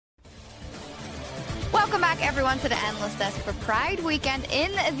Welcome back, everyone, to the Analyst Desk for Pride Weekend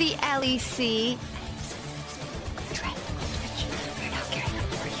in the LEC.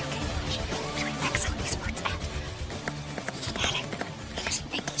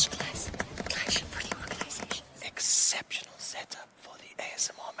 Exceptional setup for the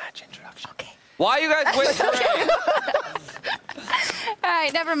ASMR match introduction. Okay. Why are you guys whispering? All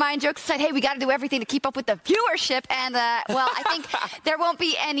right, never mind. Jokes aside, hey, we got to do everything to keep up with the viewership. And, well, I think there won't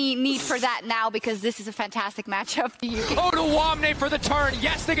be any need for that now because this is a fantastic matchup. Oh, to Womne for the turn.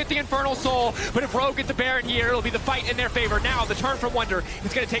 Yes, they get the Infernal Soul, but if Rogue get the Baron here, it'll be the fight in their favor. Now, the turn from Wonder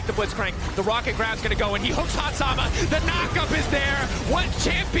is going to take the Blitzcrank. The Rocket Grab's going to go, and he hooks Hatsama. The knockup is there. What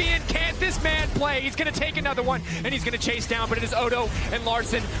champion can't this man play? He's going to take another one, and he's going to chase down, but it is Odo and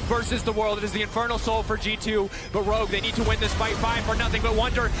Larson versus the world. It is the Infernal Soul for G2, but Rogue, they need to win this fight 5 for nothing. But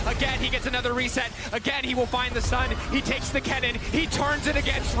Wonder, again, he gets another reset. Again, he will find the sun. He takes the Kennen. He turns it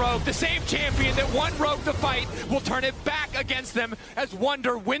against Rogue. The same champion that won Rogue the fight will turn it back against them as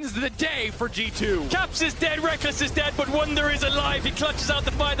Wonder wins the day for G2. Caps is dead, Reckless is dead, but Wonder is alive. He clutches out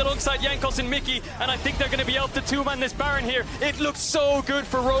the fight alongside Jankos and Mickey, and I think they're going to be able to two-man this Baron here. It looks so good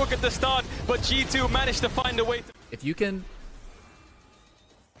for Rogue at the start, but G2 managed to find a way to... If you can...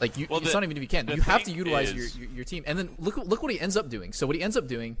 Like, it's not even if you can. You have to utilize your team. And then look what he ends up doing. So what he ends up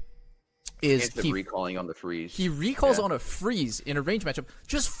doing is he recalling on the freeze. He recalls on a freeze in a range matchup.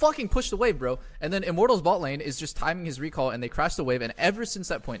 Just fucking push the wave, bro. And then Immortal's bot lane is just timing his recall, and they crash the wave. And ever since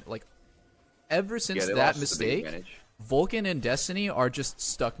that point, like, ever since that mistake, Vulcan and Destiny are just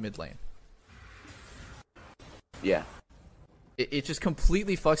stuck mid lane. Yeah. It just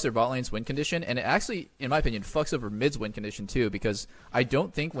completely fucks their bot lane's win condition, and it actually, in my opinion, fucks over mid's win condition too, because I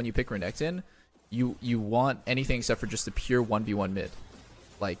don't think when you pick Renekton, you want anything except for just the pure 1v1 mid.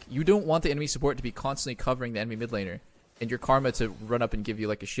 Like, you don't want the enemy support to be constantly covering the enemy mid laner, and your Karma to run up and give you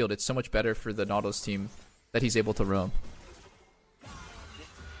like a shield. It's so much better for the Nautilus team that he's able to roam.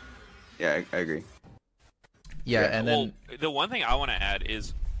 Yeah, I agree. Yeah, and then... the one thing I want to add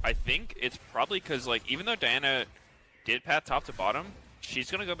is, I think it's probably because, like, even though Diana did path top to bottom, she's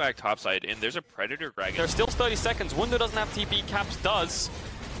going to go back topside, and there's a Predator Dragon. There's still 30 seconds. Wonder doesn't have TP, Caps does.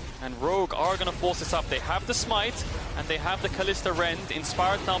 And Rogue are going to force this up. They have the Smite, and they have the Kalista Rend.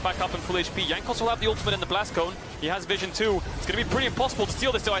 Inspired now back up in full HP. Jankos will have the ultimate in the Blast Cone. He has Vision too. It's going to be pretty impossible to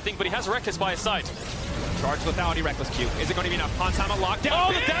steal this though, I think, but he has Reckless by his side. Charge lethality, Reckless Q. Is it going to be enough? Hansama locked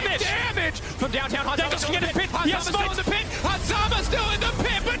down. Oh, the damage! Damage from downtown. Hansama still in the pit. Hansama still in the pit. Hansama still in the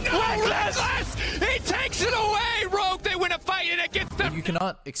pit, but no Reckless! He takes it away. Rogue, they win a fight, and it gets them. You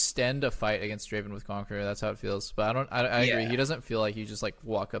cannot extend a fight against Draven with Conqueror. That's how it feels. But I agree. He doesn't feel like you just like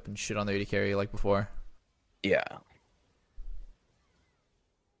walk up and shit on the AD carry like before. Yeah.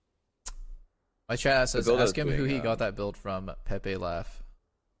 My chat says, ask him who he got that build from. Pepe laugh.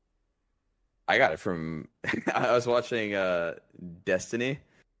 I got it from... I was watching Destiny.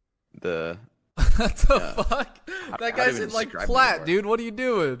 What the fuck? That guy's in like plat, dude. What are you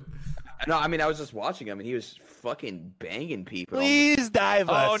doing? No, I mean, I was just watching him, and he was fucking banging people. Please dive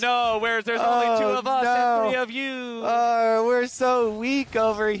us. Oh no, there's only 2 of us and 3 of you. Oh, we're so weak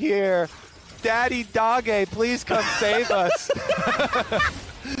over here. Daddydagge, please come save us.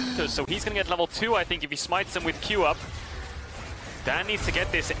 So he's going to get level 2, I think, if he smites them with Q up. Dan needs to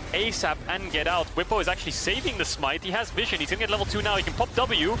get this ASAP and get out. Whippo is actually saving the smite. He has vision. He's going to get level 2 now. He can pop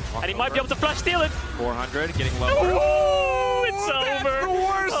W, and he might be able to flash steal it. 400, getting lower. Oh, it's over. That's the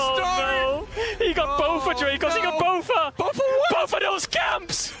worst start. No. He got BOFA, Dracos. He got BOFA. BOFA what? BOFA those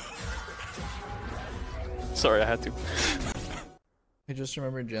camps. Sorry, I had to. I just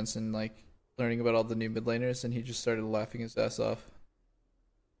remember Jensen, like, learning about all the new mid laners, and he just started laughing his ass off.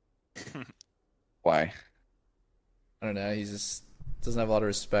 Why? I don't know. He just doesn't have a lot of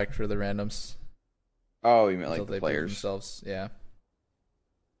respect for the randoms. Oh, you meant like they the players themselves? Yeah.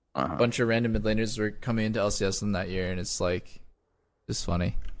 A bunch of random mid laners were coming into LCS in that year, and it's like, just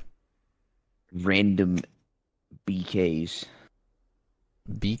funny. Random BKs.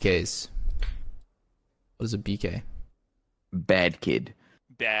 BKs. What is a BK? Bad kid.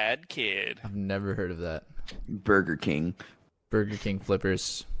 Bad kid. I've never heard of that. Burger King. Burger King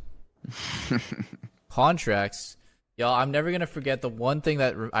flippers. Contracts. Y'all, I'm never going to forget the one thing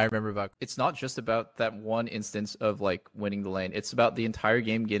that I remember about. It's not just about that one instance of, like, winning the lane. It's about the entire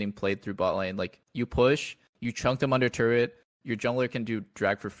game getting played through bot lane. Like, you push, you chunk them under turret, your jungler can do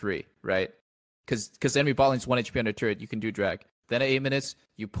drag for free, right? Because enemy bot lane's 1 HP under turret, you can do drag. Then at 8 minutes,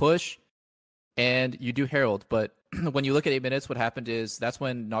 you push, and you do herald. But when you look at 8 minutes, what happened is that's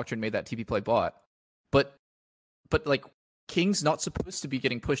when Nocturne made that TP play bot. But like, King's not supposed to be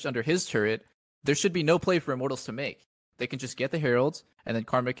getting pushed under his turret. There should be no play for Immortals to make. they can just get the Herald, and then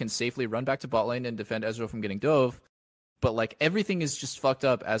Karma can safely run back to bot lane and defend Ezreal from getting dove. But like everything is just fucked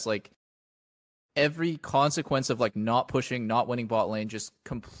up as like every consequence of like not pushing, not winning bot lane just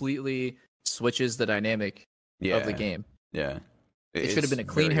completely switches the dynamic of the game. Yeah. It should have been a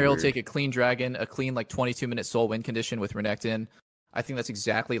clean Herald take, a clean Dragon, a clean like 22-minute soul win condition with Renekton. I think that's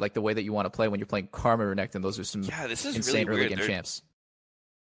exactly like the way that you want to play when you're playing Karma Renekton. Those are some this is insane really early weird. game champs.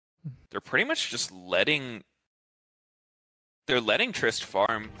 They're pretty much just letting Trist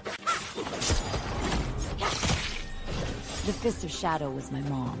farm. The Fist of Shadow was my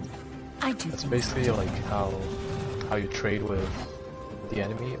mom. I do. It's basically like how you trade with the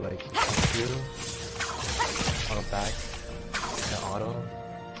enemy, like you on a back and auto.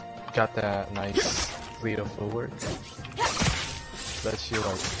 Got that nice lead of forward. Lets you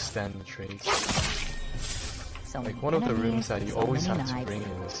like extend the trades. So like one of the rooms that you always have to bring in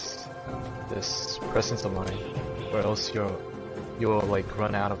is this presence of mind, or else you'll like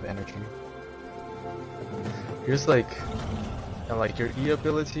run out of energy. Here's like, and like your E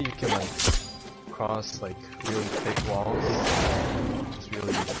ability, you can like cross like really thick walls, which is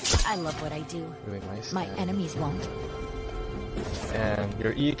really I love what I do. Really nice. My enemies won't. And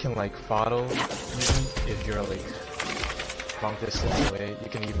your E can like throttle even if you're like long distance away. You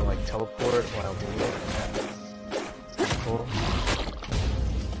can even like teleport while doing it. It's cool.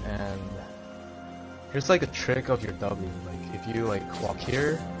 And here's like a trick of your W. Like if you like walk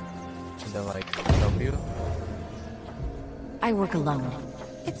here and then like W. I work alone.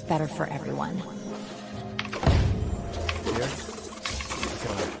 It's better for everyone. Here, you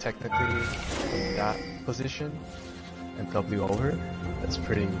can like technically in that position and W over. That's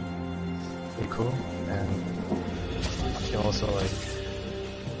pretty cool. And you can also like,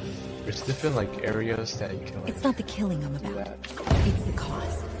 there's different like areas that you can like. It's not the killing I'm about. It's the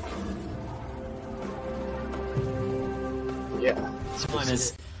cause. Yeah.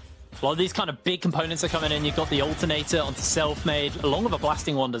 A lot of these kind of big components are coming in. You've got the alternator onto self-made, along with a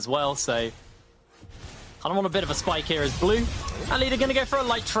blasting wand as well, so kind of want a bit of a spike here as Blue. And Leader gonna go for a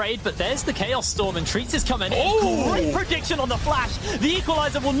light trade, but there's the Chaos Storm and Treats is coming in. Great prediction on the flash. The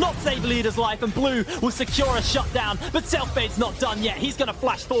Equalizer will not save Leader's life, and Blue will secure a shutdown, but Self-Made's not done yet. He's gonna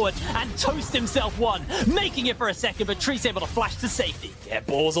flash forward and toast himself one, making it for a second, but Treats able to flash to safety. Yeah,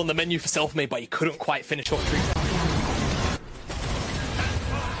 balls on the menu for Self-Made, but he couldn't quite finish off Treats.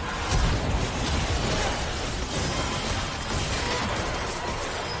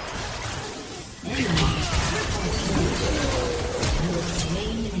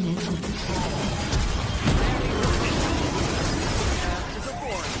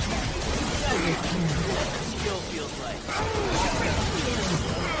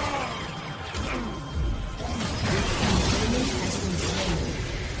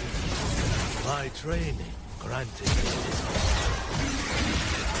 My training granted.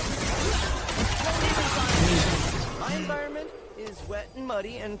 My environment is wet and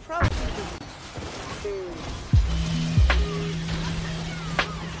muddy and probably.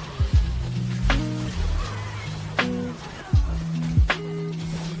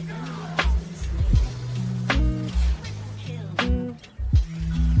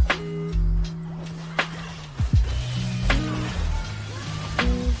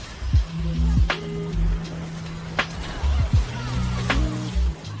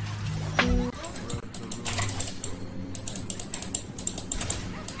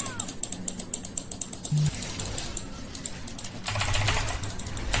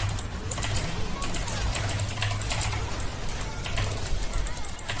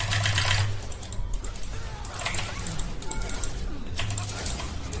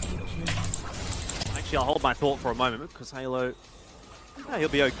 I'll hold my thought for a moment because Halo, he'll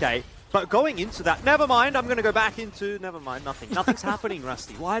be okay. But going into that, never mind, I'm going to go back into, never mind, nothing's happening,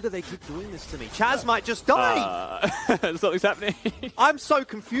 Rusty. Why do they keep doing this to me? Chaz might just die! Something's happening. I'm so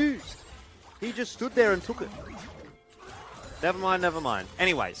confused. He just stood there and took it. Never mind.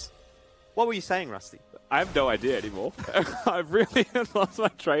 Anyways, what were you saying, Rusty? I have no idea anymore. I've really lost my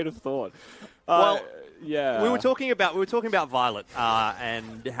train of thought. Well, yeah. We were talking about Violet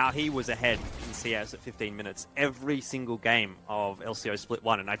and how he was ahead in CS at 15 minutes every single game of LCO Split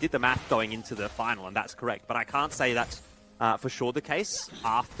 1, and I did the math going into the final, and that's correct. But I can't say that's for sure the case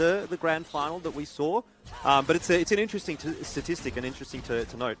after the grand final that we saw. But it's an interesting statistic and interesting to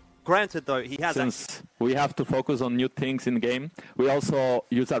note. Granted, though, he has... Since we have to focus on new things in game, we also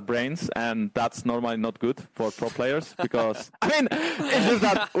use our brains, and that's normally not good for pro players, because, I mean, it's just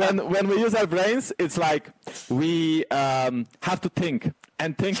that when we use our brains, it's like we have to think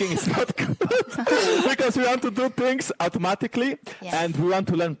and thinking is not good because we want to do things automatically and we want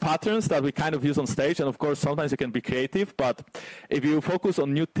to learn patterns that we kind of use on stage. And of course, sometimes you can be creative, but if you focus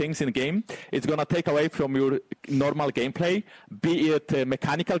on new things in the game, it's going to take away from your normal gameplay, be it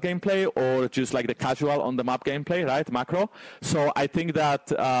mechanical gameplay or just like the casual on the map gameplay, right? Macro. So I think that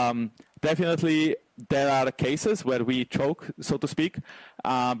definitely there are cases where we choke, so to speak,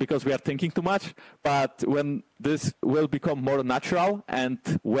 because we are thinking too much. But when this will become more natural and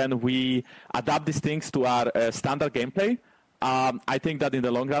when we adapt these things to our standard gameplay, I think that in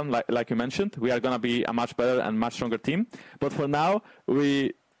the long run, like you mentioned, we are going to be a much better and much stronger team. But for now,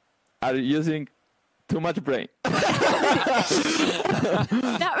 we are using too much brain. That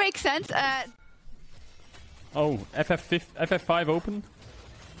makes sense. Oh, FF5 open.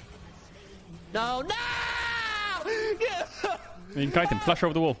 No, no! You can kite him, flash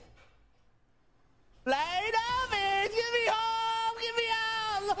over the wall. Blade of it! Give me home! Give me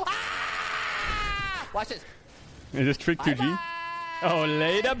home! Ah! Watch this. Is this trick 2G? Oh,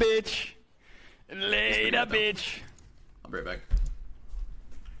 later, bitch! Later, bitch! I'll be right back.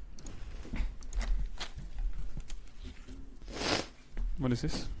 What is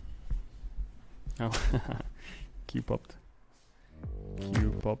this? Oh, Q popped.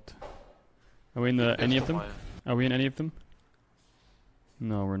 Q popped. Are we in any of them? Are we in any of them?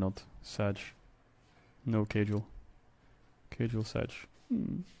 No, we're not. Sag. No casual. Casual Sag.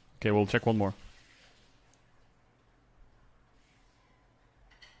 Okay, we'll check one more.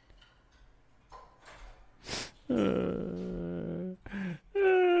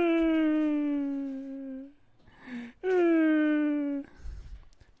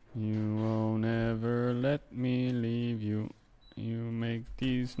 You won't ever let me leave you. You make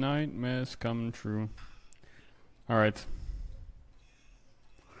these nightmares come true. Alright.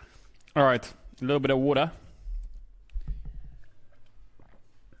 Alright. A little bit of water.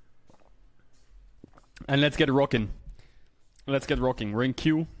 And let's get rocking. Let's get rocking. We're in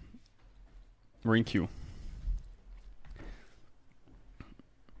Q. We're in Q.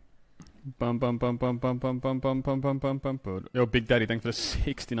 Bum bum bum bum bum bum bum bum bum bum bum bum bum. Yo, Big Daddy, thanks for the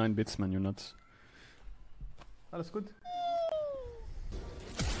 69 bits, man. You're nuts. That's good.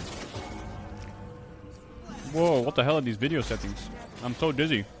 Whoa, what the hell are these video settings? I'm so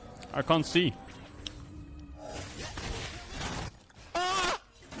dizzy. I can't see.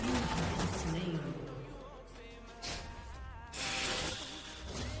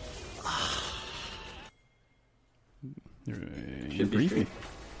 Should be briefly.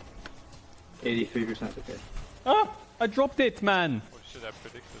 83% okay. Ah! I dropped it, man! What should I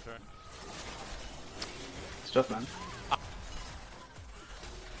predict her? Stuff, man.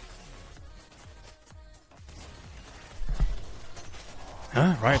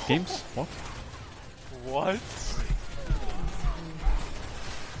 Huh? Riot Games? What? What?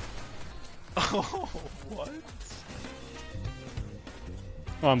 Oh, what?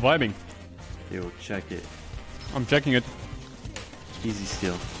 Oh, I'm vibing. Yo, check it. I'm checking it. Easy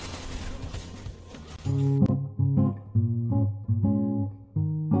steal.